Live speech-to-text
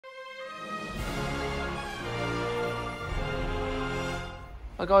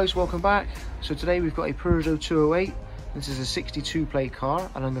Hi guys, welcome back. So today we've got a Peugeot 208. This is a 62 plate car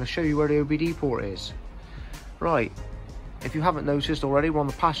and I'm going to show you where the OBD port is. Right, if you haven't noticed already, we're on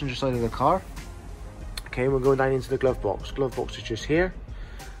the passenger side of the car. Okay, we're going down into the glove box. Glove box is just here.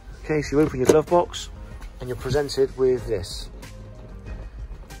 Okay, so you open your glove box and you're presented with this.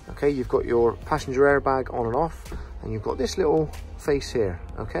 Okay, you've got your passenger airbag on and off, and you've got this little face here.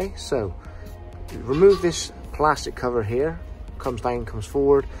 Okay, so you remove this plastic cover here, comes down, comes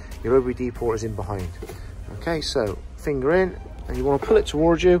forward, your OBD port is in behind. Okay, so finger in and you want to pull it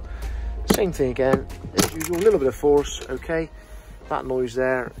towards you. Same thing again, as usual, a little bit of force. Okay, that noise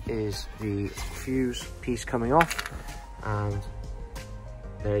there is the fuse piece coming off, and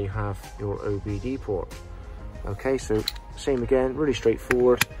there you have your OBD port. Okay, so same again, really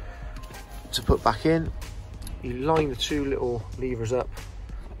straightforward to put back in. You line the two little levers up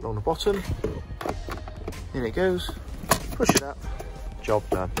along the bottom, in it goes, push it up, job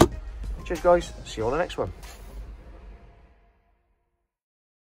done. Cheers guys, see you on the next one.